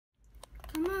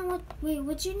Wait,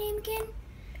 what's your name again?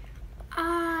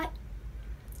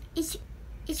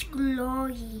 It's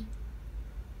Glory.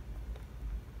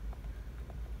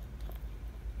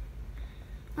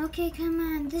 Okay, come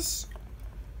on. This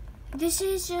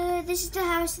is the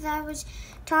house that I was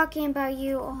talking about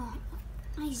you. Oh,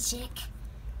 Isaac.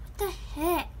 What the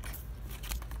heck?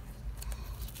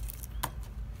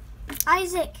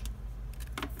 Isaac.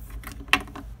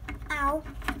 Ow.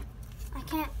 I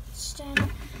can't stand up.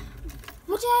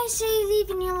 What did I say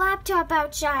leaving your laptop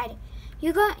outside?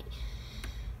 You're gonna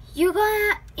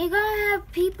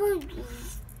have people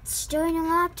stealing your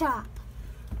laptop.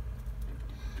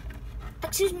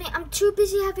 Excuse me, I'm too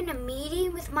busy having a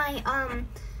meeting with my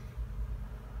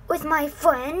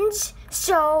friends.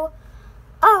 So,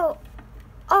 oh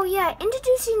yeah,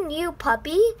 introducing you,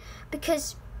 puppy,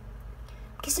 because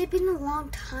it's been a long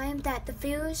time that the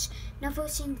viewers never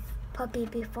seen puppy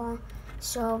before.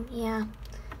 So yeah,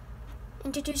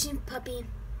 introducing puppy.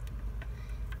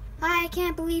 I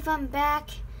can't believe I'm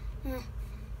back.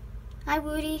 Hi,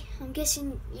 Rudy. I'm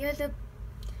guessing you're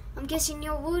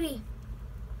Rudy.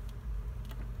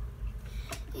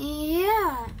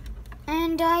 Yeah,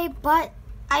 and I bought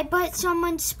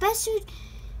someone special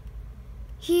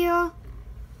here.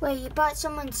 Wait, you bought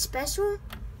someone special?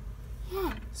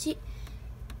 Yeah, she's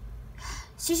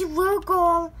a little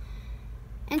girl,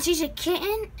 and she's a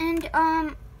kitten, and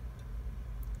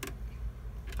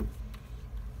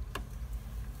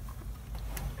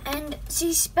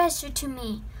she's special to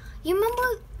me. You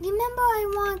remember I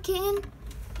want a kitten?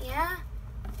 Yeah.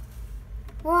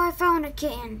 Well, I found a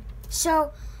kitten.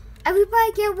 So,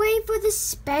 everybody get ready for this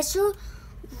special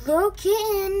little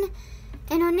kitten,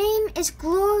 and her name is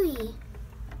Glory.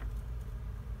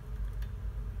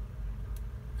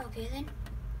 Okay then.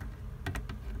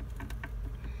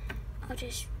 I'll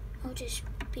just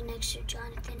be next to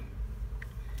Jonathan.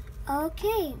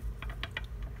 Okay.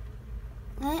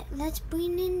 Let's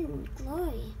bring in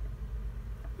Glory.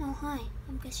 Oh hi,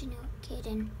 I'm guessing you're a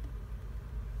kitten.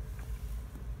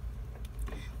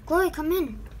 Glory, come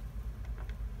in.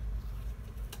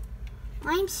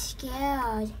 I'm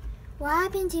scared. What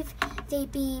happens if they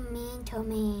be mean to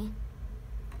me?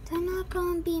 They're not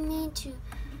gonna be mean to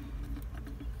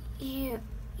you.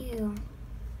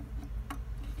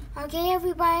 Okay,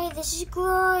 everybody, this is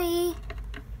Glory.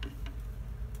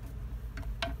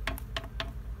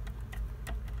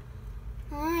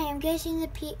 Hi, I'm guessing you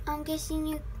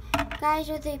guys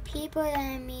are the people that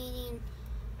I'm meeting.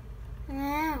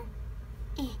 Wow.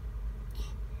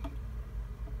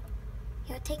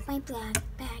 Here, take my bag.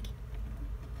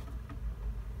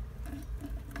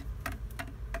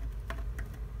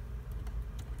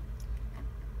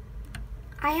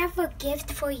 I have a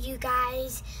gift for you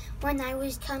guys when I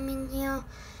was coming here.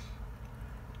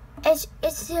 It's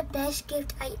the best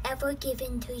gift I ever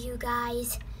given to you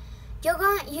guys. You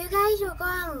guys are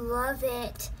gonna love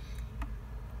it.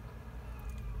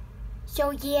 So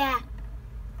yeah,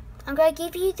 I'm gonna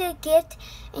give you the gift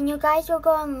and you guys are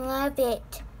gonna love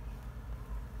it.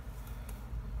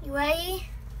 You ready?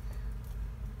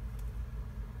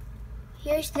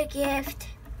 Here's the gift.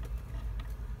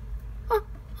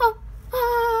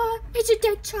 It's a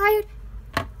dead child.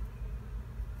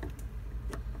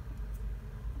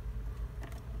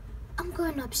 I'm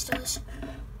going upstairs.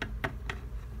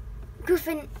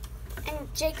 Griffin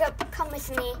and Jacob, come with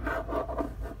me.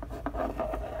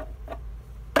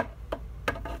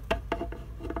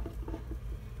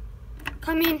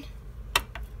 Come in.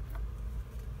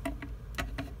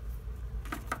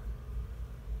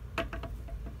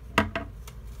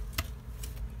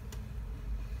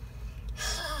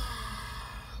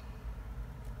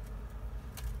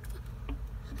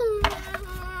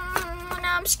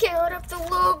 I'm scared of the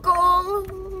little girl.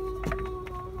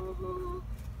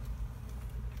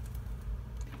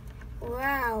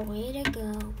 Wow, way to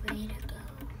go, way to go.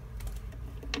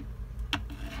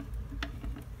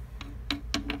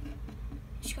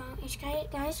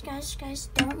 Guys,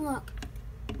 don't look.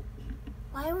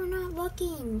 Why are we not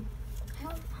looking? I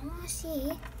want to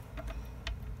see.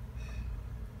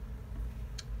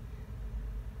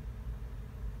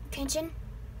 Attention.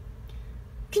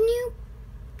 Can you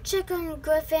check on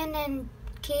Griffin and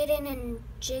Kaden and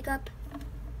Jacob?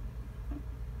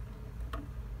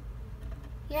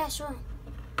 Yeah, sure.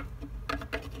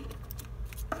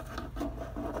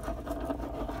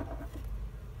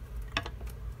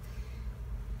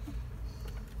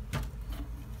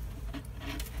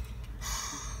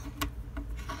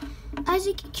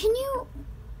 Isaac, can you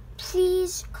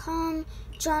please calm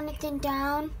Jonathan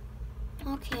down?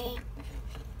 Okay.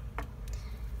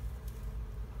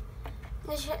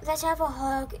 Let's have a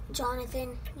hug,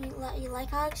 Jonathan. You like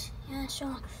hugs? Yeah,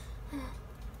 sure.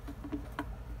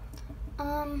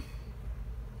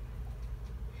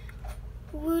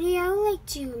 Rudy, I would like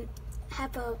to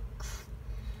have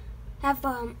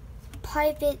a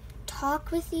private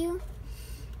talk with you.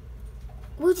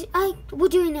 We're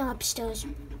doing it upstairs.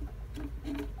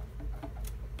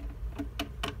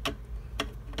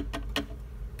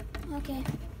 Okay.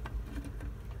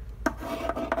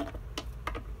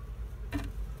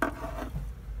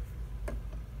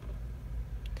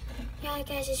 Yeah,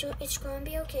 guys, it's gonna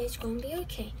be okay. It's gonna be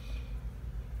okay.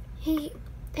 Hey,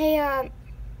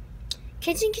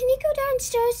 kids, can you go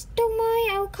downstairs? Don't worry,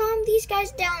 I'll calm these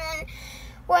guys down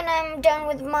when I'm done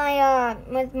with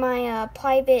my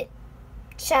private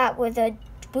chat with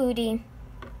Rudy.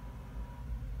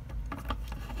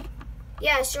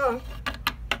 Yeah, sure.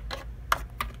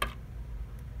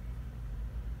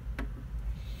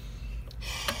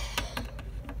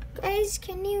 Guys,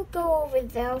 can you go over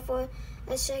there for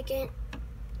a second?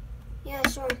 Yeah,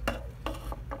 sure.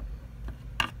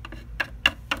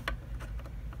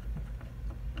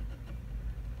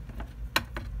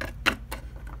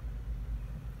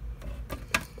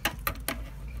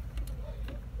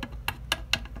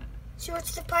 So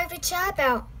what's the private chat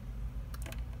about?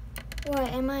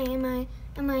 What, am I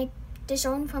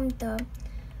disowned from the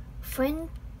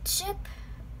friendship?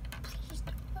 Please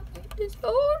don't make this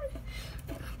disowned.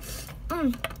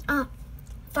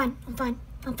 Fine, I'm fine.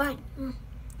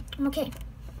 I'm okay.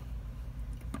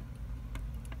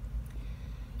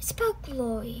 It's about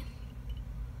Glory.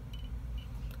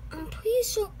 I'm pretty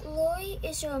sure Glory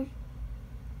is a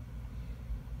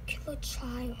killer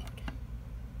child.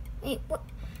 Wait, what?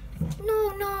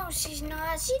 No, she's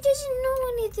not. She doesn't know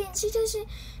anything. She doesn't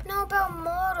know about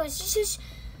mortals. She's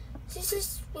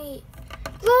just, wait.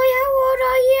 Glory, how old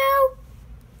are you?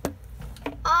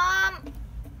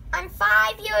 I'm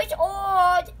 5 years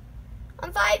old.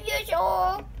 I'm 5 years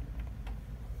old.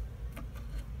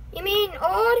 You mean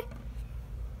old?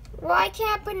 Well, I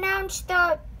can't pronounce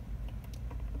the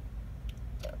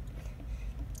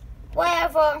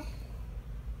whatever.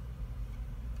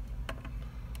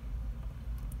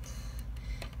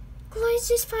 Glory's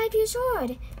just 5 years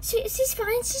old. She's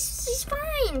fine. She's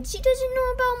fine. She doesn't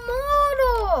know about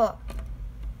mortal.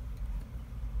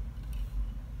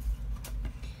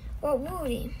 Well,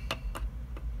 Rudy.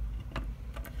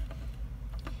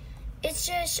 It's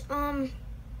just, I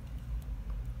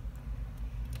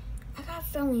got a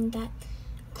feeling that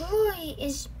Glory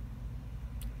is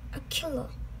a killer.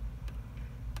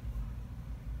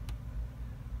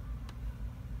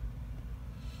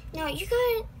 Now, you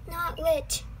gotta not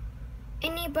let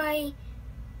anybody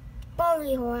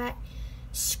bully her at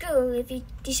school if you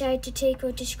decide to take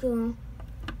her to school.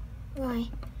 Why?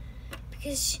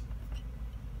 Because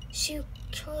she'll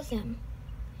kill them.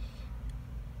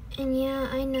 And yeah,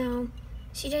 I know.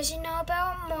 She doesn't know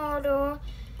about mortal.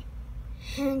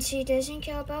 And she doesn't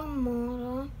care about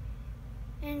mortal.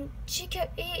 And she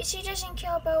doesn't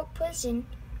care about prison.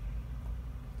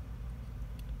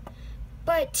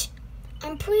 But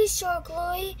I'm pretty sure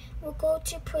Glory will go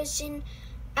to prison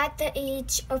at the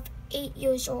age of 8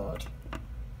 years old.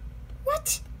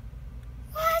 What?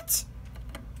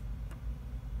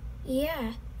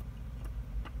 Yeah.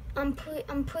 I'm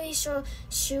pretty sure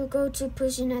she'll go to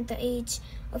prison at the age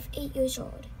of 8 years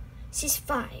old. She's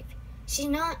 5. She's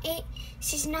not 8.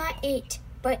 She's not 8.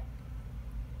 But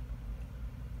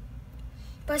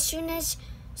as soon as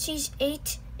she's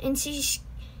 8 and she's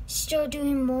still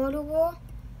doing mortal war,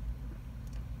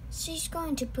 she's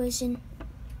going to prison.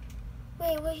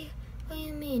 Wait, what do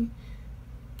you mean?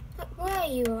 Where are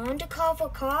you, an undercover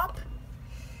cop?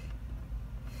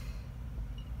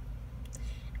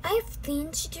 I have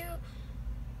things to do,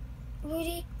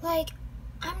 Rudy. Like,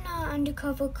 I'm not an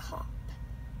undercover cop.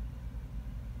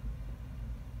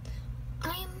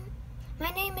 My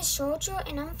name is Soldier,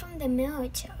 and I'm from the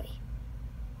military.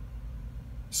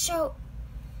 So,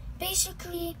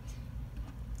 basically,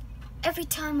 every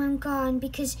time I'm gone,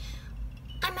 because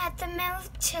I'm at the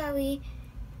military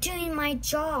doing my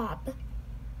job.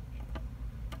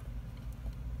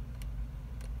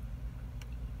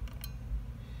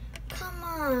 Come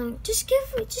on, just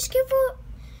give her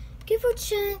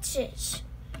chances,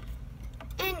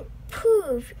 and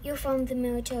prove you're from the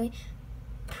military.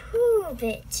 Prove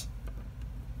it.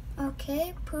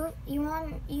 Okay, proof. You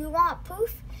want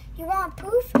proof? You want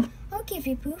proof? I'll give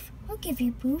you proof.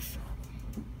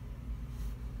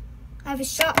 I have a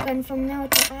shotgun from now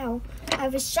to now. I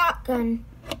have a shotgun.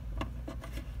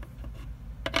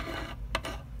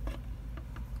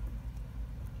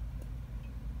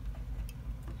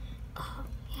 Oh,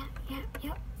 yeah.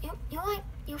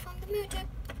 You're from the military.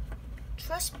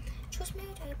 Trust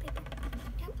military people.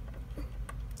 Yep.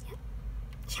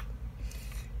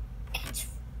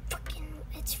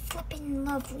 and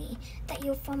lovely that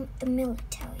you're from the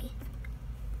military.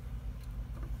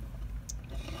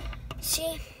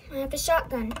 See, I have a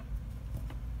shotgun.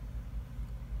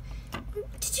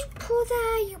 Did you pull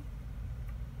that out of your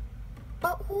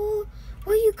butthole?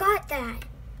 Where you got that?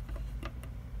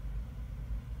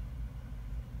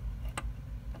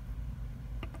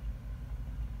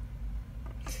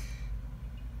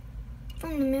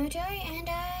 From the military, and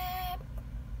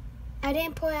I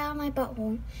didn't pull it out of my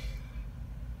butthole.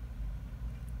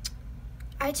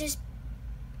 I just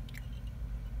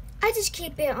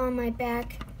keep it on my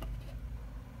back.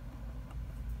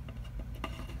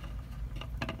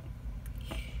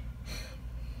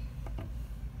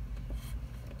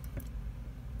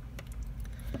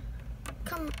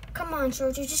 Come on,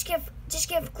 soldier. Just give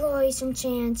Glory some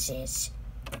chances.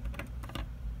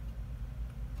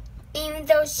 Even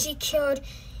though she killed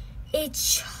a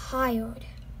child.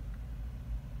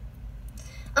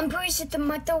 I'm pretty sure the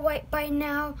mother by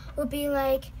now will be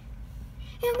like,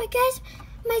 oh my gosh,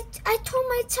 I told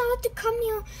my child to come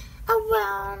here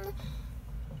around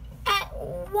at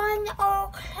 1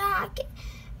 o'clock,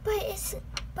 but it's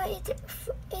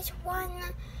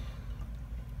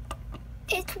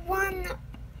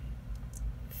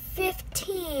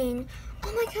 1:15.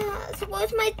 Oh my gosh,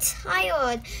 where's my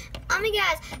child? Oh my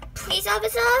gosh, please,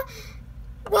 officer,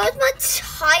 where's my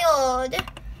child?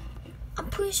 I'm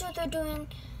pretty sure they're doing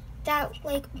that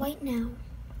like right now.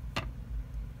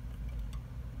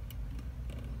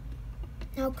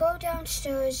 Now go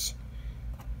downstairs.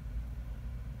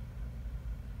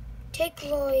 Take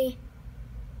Glory.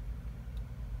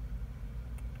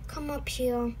 Come up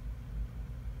here.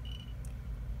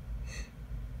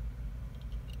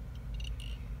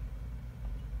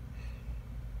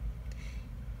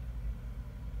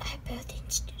 I have better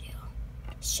things to do.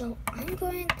 So I'm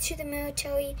going to the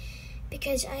military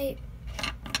because I'm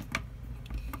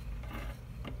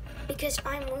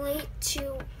late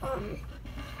to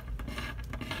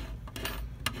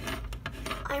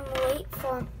I'm late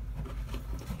for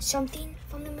something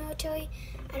from the military.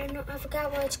 I don't know, I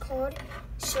forgot what it's called.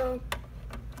 So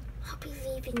I'll be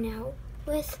leaving now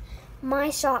with my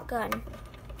shotgun.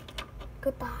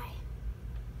 Goodbye.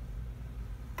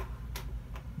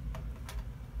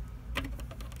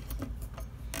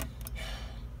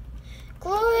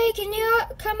 Glory, can you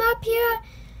come up here?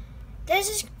 This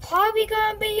is probably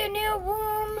gonna be your new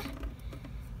room.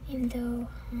 Even though,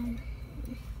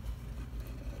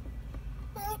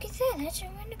 well, look at that. That's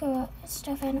your Wendigo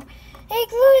stuffed animal. Hey,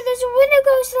 Glory, there's a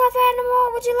Wendigo stuffed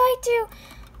animal. Would you like to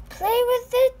play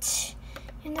with it?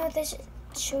 You know, this is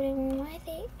showing why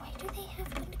do they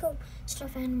have Wendigo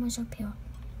stuffed animals up here?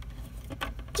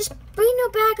 Just bring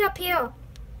your bag up here.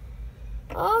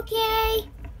 Okay.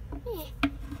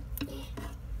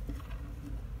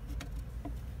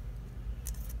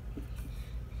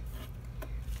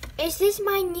 Is this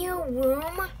my new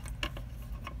room?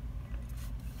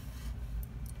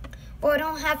 Well, I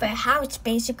don't have a house,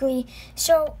 basically.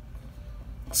 So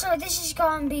this is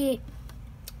gonna be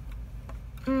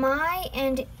my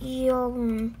and your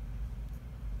room.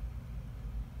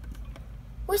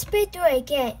 Which bed do I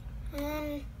get?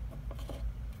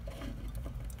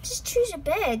 Just choose a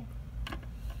bed.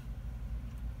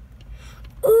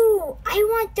 Ooh, I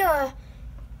want the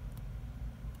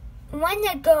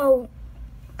Wendigo.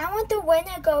 I want the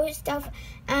Wendigo stuffed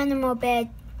animal bed.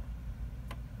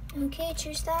 Okay,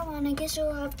 choose that one. I guess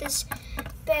we'll have this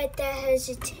bed that has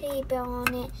a table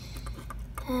on it.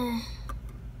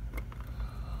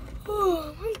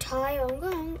 Oh, I'm tired.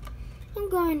 I'm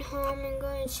going home and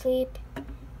going to sleep.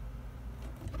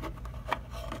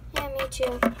 Yeah, me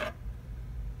too.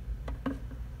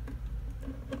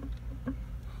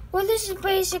 Well, this is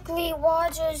basically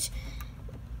Roger's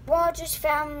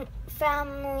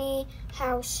family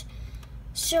house.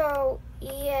 So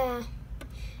yeah.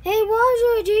 Hey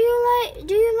Roger, do you like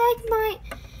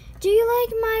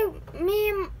me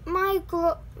and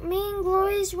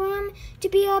Glory's room to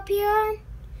be up here?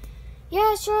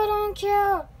 Yeah, sure, don't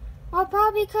care. I'll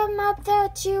probably come up there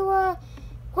to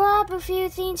grab a few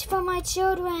things for my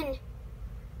children.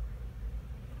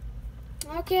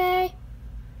 Okay.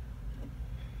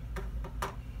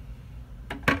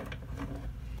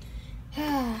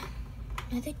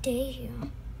 Another day here.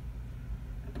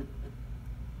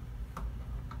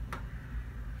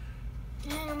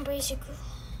 And I'm pretty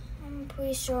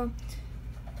sure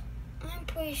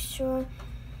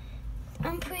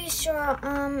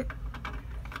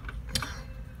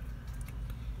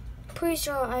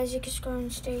Isaac is going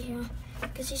to stay here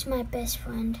because he's my best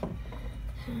friend.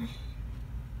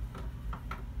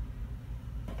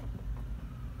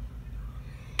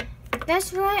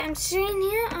 That's right, I'm sitting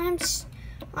here, I'm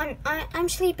I'm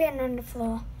sleeping on the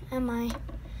floor. Am I?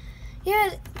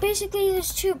 Yeah. Basically,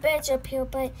 there's 2 beds up here,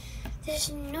 but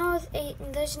there's not a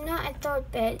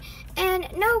 3rd bed. And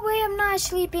no way, I'm not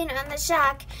sleeping on the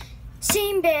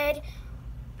same bed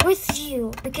with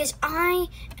you, because I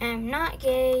am not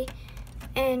gay,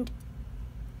 and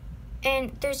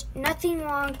there's nothing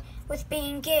wrong with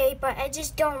being gay, but I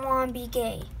just don't want to be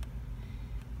gay.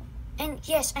 And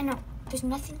yes, I know, there's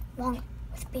nothing wrong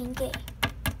with being gay.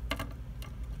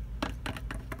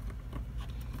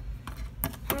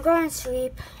 I'm going to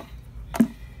sleep.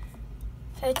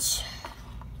 It's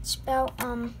about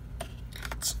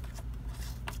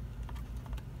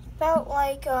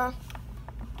like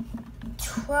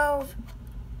 12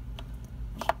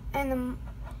 in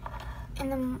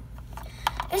the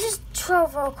it's just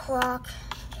 12 o'clock.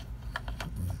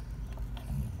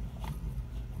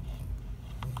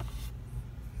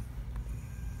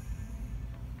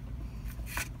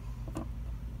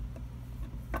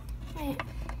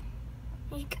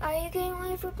 Are you getting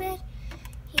ready for bed?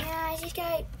 Yeah, I just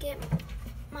gotta get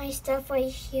my stuff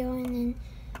right here and then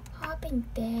hop in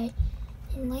bed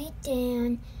and lay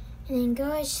down and then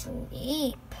go to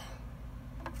sleep.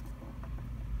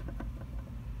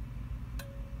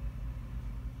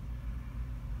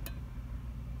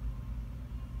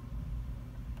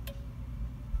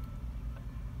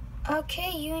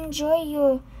 Okay, you enjoy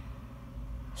your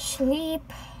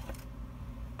sleep.